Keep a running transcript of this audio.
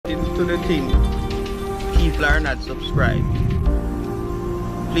to the thing, people are not subscribed.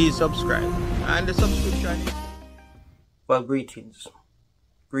 Please subscribe. And the subscription. Well, greetings.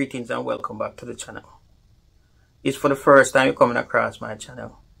 Greetings and welcome back to the channel. If for the first time you're coming across my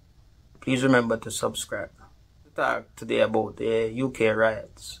channel, please remember to subscribe. To talk today about the UK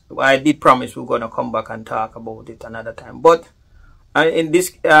riots. I did promise we're going to come back and talk about it another time. But in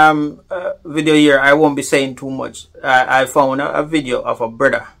this video here, I won't be saying too much. I found a video of a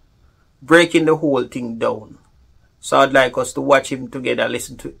brother breaking the whole thing down. So I'd like us to watch him together,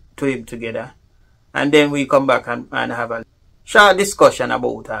 listen to him together. And then we come back and have a short discussion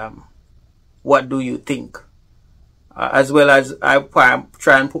about what do you think. As well as I'll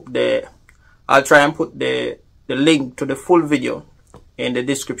try and put the link to the full video in the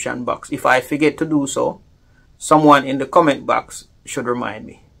description box. If I forget to do so, someone in the comment box should remind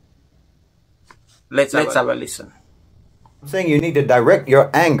me. Let's have a listen. I'm saying you need to direct your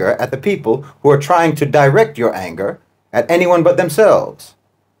anger at the people who are trying to direct your anger at anyone but themselves.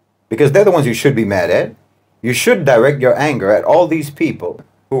 Because they're the ones you should be mad at. You should direct your anger at all these people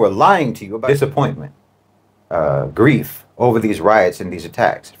who are lying to you about disappointment, grief over these riots and these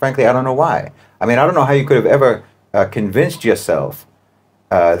attacks. Frankly, I don't know why. I mean, I don't know how you could have ever convinced yourself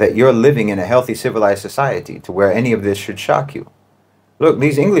that you're living in a healthy, civilized society to where any of this should shock you. Look,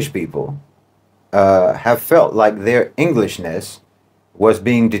 these English people have felt like their Englishness was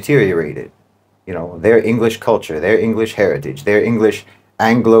being deteriorated. You know, their English culture, their English heritage, their English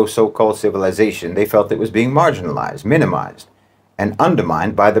Anglo so-called civilization, they felt it was being marginalized, minimized, and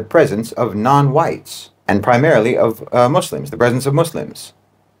undermined by the presence of non-whites, and primarily of Muslims, the presence of Muslims.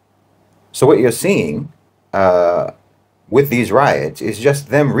 So what you're seeing with these riots is just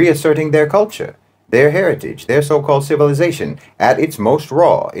them reasserting their culture, their heritage, their so-called civilization at its most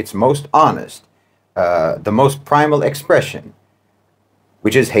raw, its most honest, the most primal expression,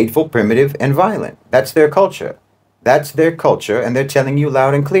 which is hateful, primitive, and violent. That's their culture. That's their culture, and they're telling you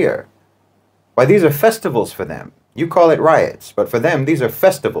loud and clear. Why, these are festivals for them. You call it riots, but for them, these are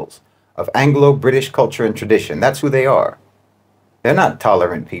festivals of Anglo-British culture and tradition. That's who they are. They're not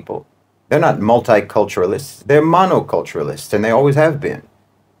tolerant people. They're not multiculturalists. They're monoculturalists, and they always have been.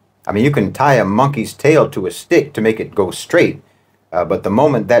 I mean, you can tie a monkey's tail to a stick to make it go straight, but the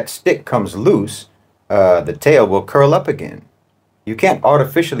moment that stick comes loose, the tail will curl up again. You can't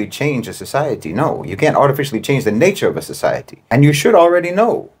artificially change a society. No, you can't artificially change the nature of a society. And you should already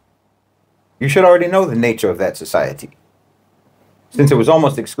know. You should already know the nature of that society. Since it was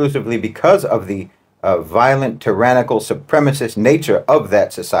almost exclusively because of the violent, tyrannical, supremacist nature of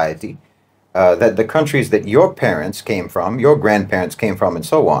that society, that the countries that your parents came from, your grandparents came from, and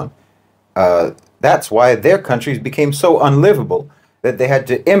so on, that's why their countries became so unlivable that they had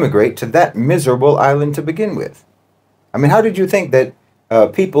to immigrate to that miserable island to begin with. I mean, how did you think that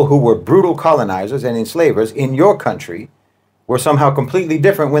people who were brutal colonizers and enslavers in your country were somehow completely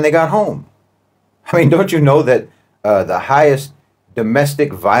different when they got home? I mean, don't you know that the highest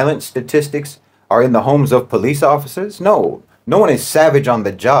domestic violence statistics are in the homes of police officers? No, no one is savage on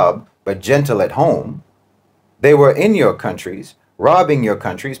the job, but gentle at home. They were in your countries, robbing your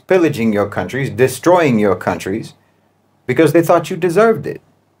countries, pillaging your countries, destroying your countries, because they thought you deserved it.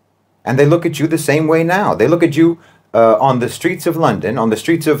 And they look at you the same way now. They look at you on the streets of London, on the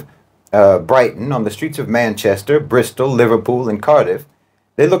streets of Brighton, on the streets of Manchester, Bristol, Liverpool, and Cardiff.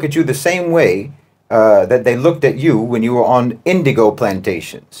 They look at you the same way that they looked at you when you were on indigo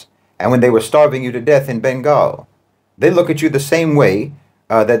plantations and when they were starving you to death in Bengal. They look at you the same way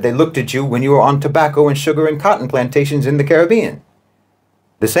that they looked at you when you were on tobacco and sugar and cotton plantations in the Caribbean.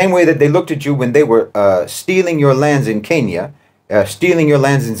 The same way that they looked at you when they were stealing your lands in Kenya, stealing your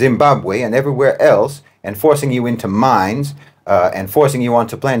lands in Zimbabwe and everywhere else, and forcing you into mines and forcing you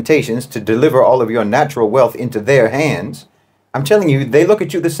onto plantations to deliver all of your natural wealth into their hands. I'm telling you, they look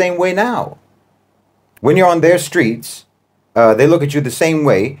at you the same way now. When you're on their streets, they look at you the same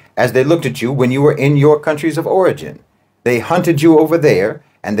way as they looked at you when you were in your countries of origin. They hunted you over there,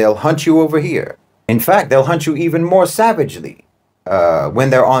 and they'll hunt you over here. In fact, they'll hunt you even more savagely when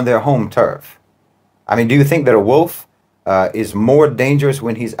they're on their home turf. I mean, do you think that a wolf is more dangerous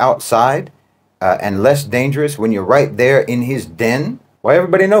when he's outside and less dangerous when you're right there in his den? Well,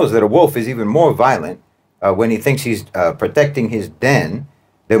 everybody knows that a wolf is even more violent when he thinks he's protecting his den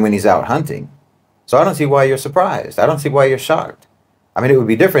than when he's out hunting. So I don't see why you're surprised. I don't see why you're shocked. I mean, it would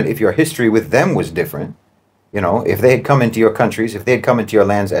be different if your history with them was different. You know, if they had come into your countries, if they had come into your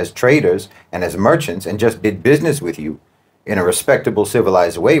lands as traders and as merchants and just did business with you in a respectable,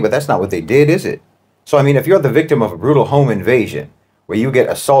 civilized way, but that's not what they did, is it? So, I mean, if you're the victim of a brutal home invasion where you get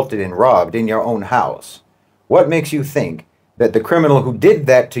assaulted and robbed in your own house, what makes you think that the criminal who did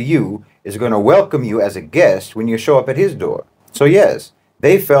that to you is going to welcome you as a guest when you show up at his door. So yes,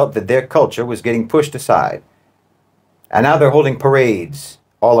 they felt that their culture was getting pushed aside. And now they're holding parades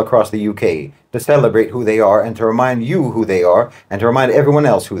all across the UK to celebrate who they are and to remind you who they are and to remind everyone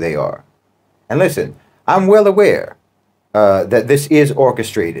else who they are. And listen, I'm well aware that this is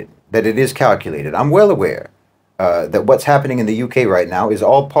orchestrated, that it is calculated. I'm well aware that what's happening in the UK right now is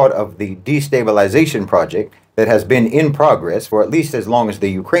all part of the destabilization project that has been in progress for at least as long as the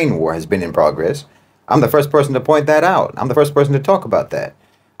Ukraine war has been in progress. I'm the first person to point that out. I'm the first person to talk about that.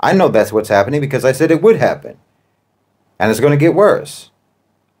 I know that's what's happening because I said it would happen. And it's going to get worse.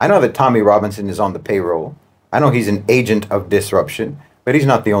 I know that Tommy Robinson is on the payroll. I know he's an agent of disruption, but he's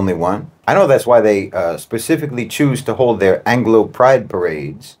not the only one. I know that's why they specifically choose to hold their Anglo Pride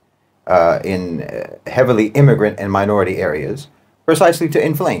parades in heavily immigrant and minority areas, precisely to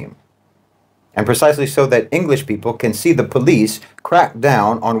inflame. And precisely so that English people can see the police crack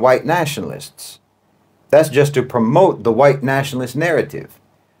down on white nationalists. That's just to promote the white nationalist narrative.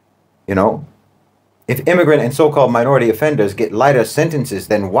 You know, if immigrant and so-called minority offenders get lighter sentences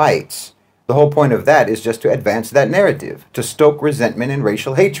than whites, the whole point of that is just to advance that narrative, to stoke resentment and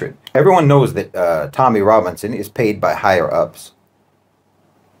racial hatred. Everyone knows that Tommy Robinson is paid by higher-ups.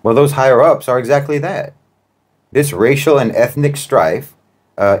 Well, those higher-ups are exactly that. This racial and ethnic strife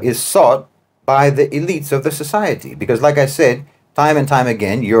is sought by the elites of the society. Because like I said, time and time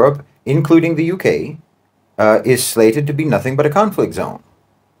again, Europe, including the UK, is slated to be nothing but a conflict zone.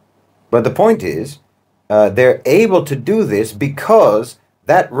 But the point is, they're able to do this because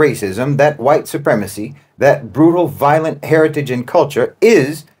that racism, that white supremacy, that brutal, violent heritage and culture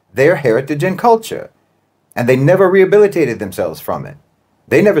is their heritage and culture. And they never rehabilitated themselves from it.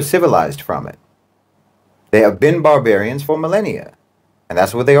 They never civilized from it. They have been barbarians for millennia. And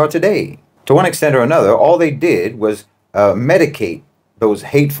that's what they are today. To one extent or another, all they did was medicate those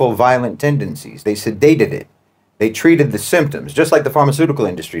hateful, violent tendencies. They sedated it. They treated the symptoms, just like the pharmaceutical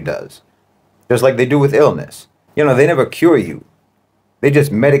industry does. Just like they do with illness. You know, they never cure you. They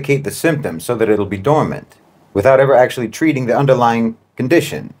just medicate the symptoms so that it'll be dormant, without ever actually treating the underlying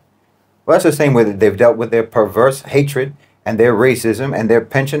condition. Well, that's the same way that they've dealt with their perverse hatred and their racism and their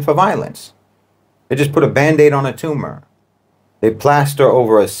penchant for violence. They just put a Band-Aid on a tumor. They plaster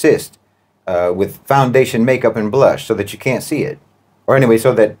over a cyst with foundation, makeup, and blush so that you can't see it. Or anyway,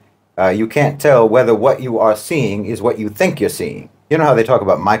 so that you can't tell whether what you are seeing is what you think you're seeing. You know how they talk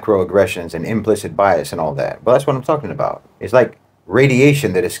about microaggressions and implicit bias and all that? Well, that's what I'm talking about. It's like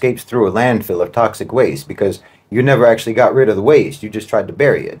radiation that escapes through a landfill of toxic waste because you never actually got rid of the waste. You just tried to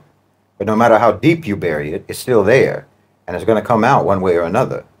bury it. But no matter how deep you bury it, it's still there. And it's going to come out one way or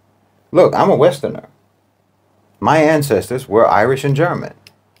another. Look, I'm a Westerner. My ancestors were Irish and German.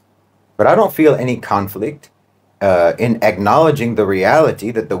 But I don't feel any conflict in acknowledging the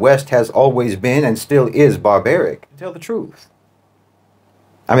reality that the West has always been and still is barbaric. To tell the truth.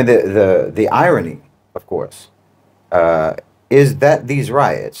 I mean, the irony, of course, is that these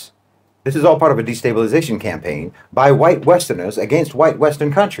riots, this is all part of a destabilization campaign by white Westerners against white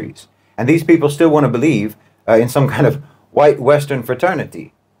Western countries. And these people still want to believe in some kind of white Western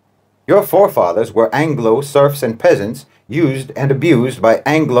fraternity. Your forefathers were Anglo serfs and peasants used and abused by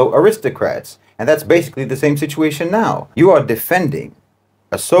Anglo aristocrats. And that's basically the same situation now. You are defending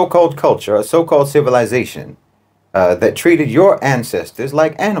a so-called culture, a so-called civilization that treated your ancestors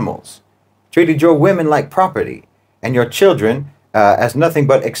like animals, treated your women like property, and your children as nothing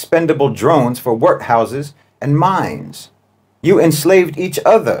but expendable drones for workhouses and mines. You enslaved each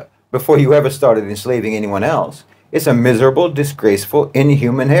other before you ever started enslaving anyone else. It's a miserable, disgraceful,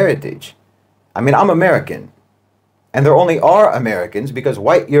 inhuman heritage. I mean, I'm American. And there only are Americans because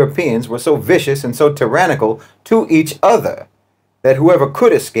white Europeans were so vicious and so tyrannical to each other that whoever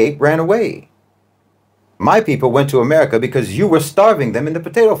could escape ran away. My people went to America because you were starving them in the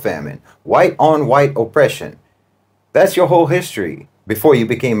potato famine. White on white oppression. That's your whole history before you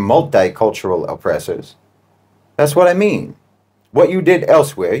became multicultural oppressors. That's what I mean. What you did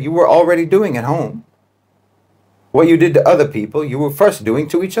elsewhere, you were already doing at home. What you did to other people, you were first doing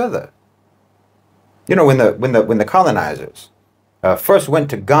to each other. You know, when the colonizers first went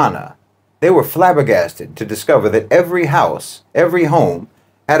to Ghana, they were flabbergasted to discover that every house, every home,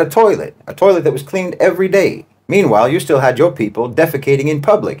 had a toilet that was cleaned every day. Meanwhile, you still had your people defecating in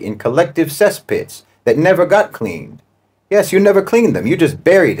public, in collective cesspits that never got cleaned. Yes, you never cleaned them. You just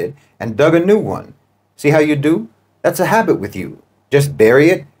buried it and dug a new one. See how you do? That's a habit with you. Just bury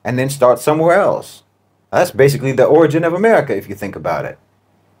it and then start somewhere else. That's basically the origin of America, if you think about it.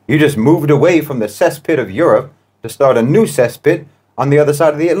 You just moved away from the cesspit of Europe to start a new cesspit on the other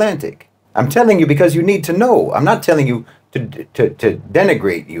side of the Atlantic. I'm telling you because you need to know. I'm not telling you to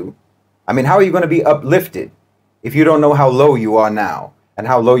denigrate you. I mean, how are you going to be uplifted if you don't know how low you are now and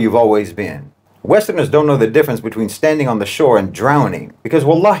how low you've always been? Westerners don't know the difference between standing on the shore and drowning, because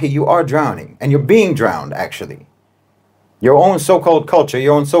wallahi, you are drowning, and you're being drowned, actually. Your own so-called culture,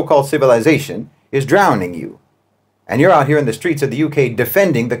 your own so-called civilization is drowning you. And you're out here in the streets of the UK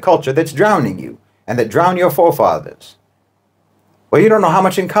defending the culture that's drowning you and that drowned your forefathers. Well, you don't know how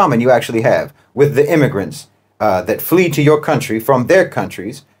much in common you actually have with the immigrants that flee to your country from their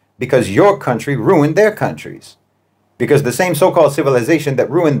countries because your country ruined their countries. Because the same so-called civilization that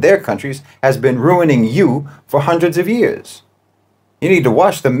ruined their countries has been ruining you for hundreds of years. You need to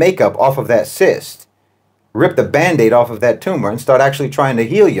wash the makeup off of that cyst, rip the Band-Aid off of that tumor, and start actually trying to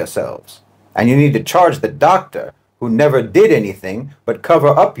heal yourselves. And you need to charge the doctor who never did anything but cover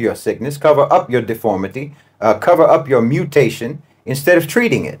up your sickness, cover up your deformity, cover up your mutation instead of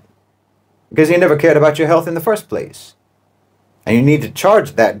treating it. Because he never cared about your health in the first place. And you need to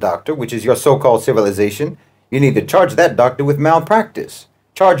charge that doctor, which is your so-called civilization, you need to charge that doctor with malpractice.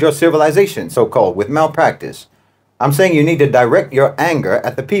 Charge your civilization, so-called, with malpractice. I'm saying you need to direct your anger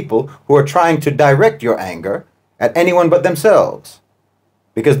at the people who are trying to direct your anger at anyone but themselves.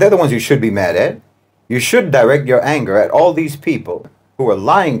 Because they're the ones you should be mad at. You should direct your anger at all these people who are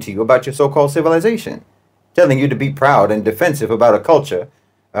lying to you about your so-called civilization, telling you to be proud and defensive about a culture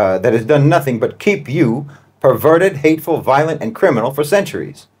that has done nothing but keep you perverted, hateful, violent, and criminal for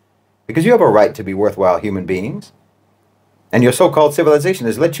centuries. Because you have a right to be worthwhile human beings. And your so-called civilization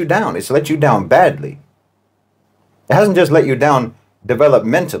has let you down. It's let you down badly. It hasn't just let you down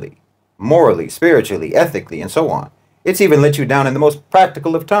developmentally, morally, spiritually, ethically, and so on. It's even let you down in the most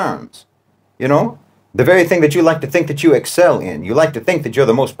practical of terms. You know, the very thing that you like to think that you excel in. You like to think that you're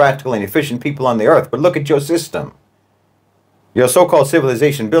the most practical and efficient people on the earth. But look at your system. Your so-called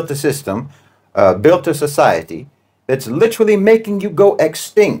civilization built a system, built a society that's literally making you go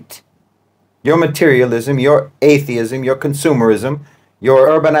extinct. Your materialism, your atheism, your consumerism, your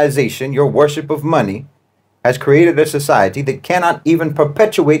urbanization, your worship of money has created a society that cannot even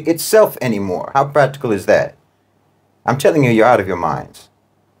perpetuate itself anymore. How practical is that? I'm telling you, you're out of your minds.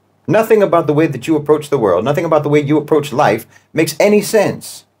 Nothing about the way that you approach the world, nothing about the way you approach life makes any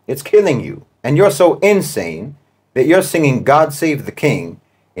sense. It's killing you. And you're so insane that you're singing God Save the King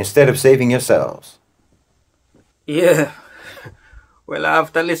instead of saving yourselves. Yeah. Well,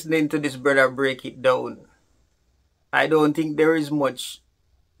 after listening to this brother break it down, I don't think there is much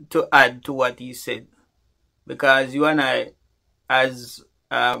to add to what he said. Because you and I, as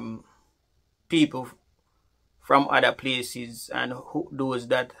people from other places and those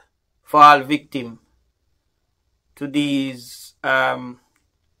that fall victim to these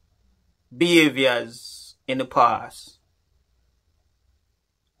behaviors in the past,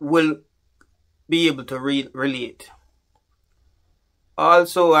 will be able to relate.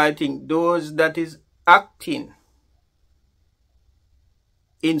 Also, I think those that is acting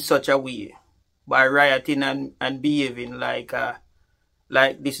in such a way, by rioting and behaving like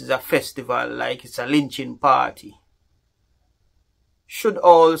this is a festival, like it's a lynching party, should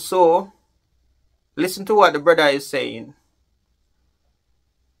also listen to what the brother is saying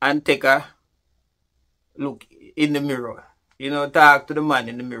and take a look in the mirror. You know, talk to the man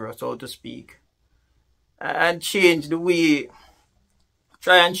in the mirror, so to speak. And change the way,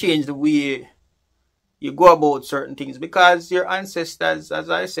 try and change the way you go about certain things. Because your ancestors, as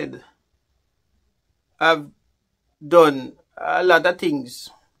I said, have done a lot of things.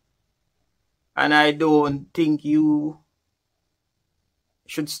 And I don't think you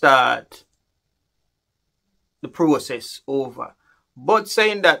should start the process over. But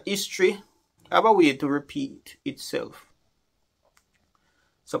saying that history have a way to repeat itself.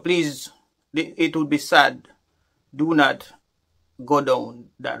 So please, it would be sad. Do not go down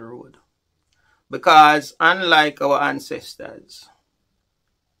that road. Because unlike our ancestors,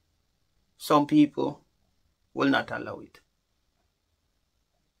 some people will not allow it.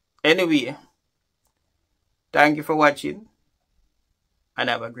 Anyway, thank you for watching and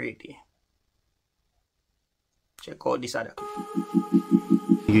have a great day. Check out this other clip.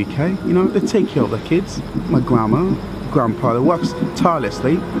 UK, you know, they take care of their kids. My grandma, grandpa, they works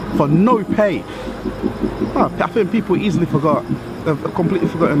tirelessly for no pay. Oh, I think people easily forgot, they've completely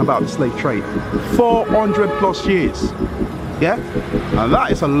forgotten about the slave trade. 400 plus years. Yeah? And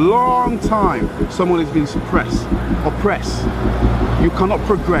that is a long time someone has been suppressed, oppressed. You cannot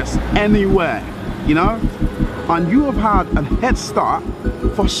progress anywhere, you know? And you have had a head start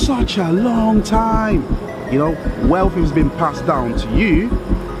for such a long time. You know, wealth has been passed down to you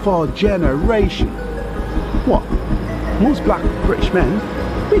for a generation. What? Most black British men,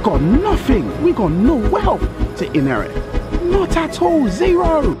 we got nothing. We got no wealth to inherit. Not at all,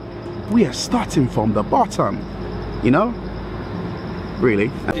 zero. We are starting from the bottom, you know? Really.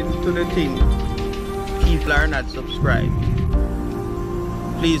 Into the thing, people are not subscribed.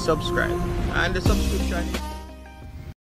 Please subscribe. And the subscription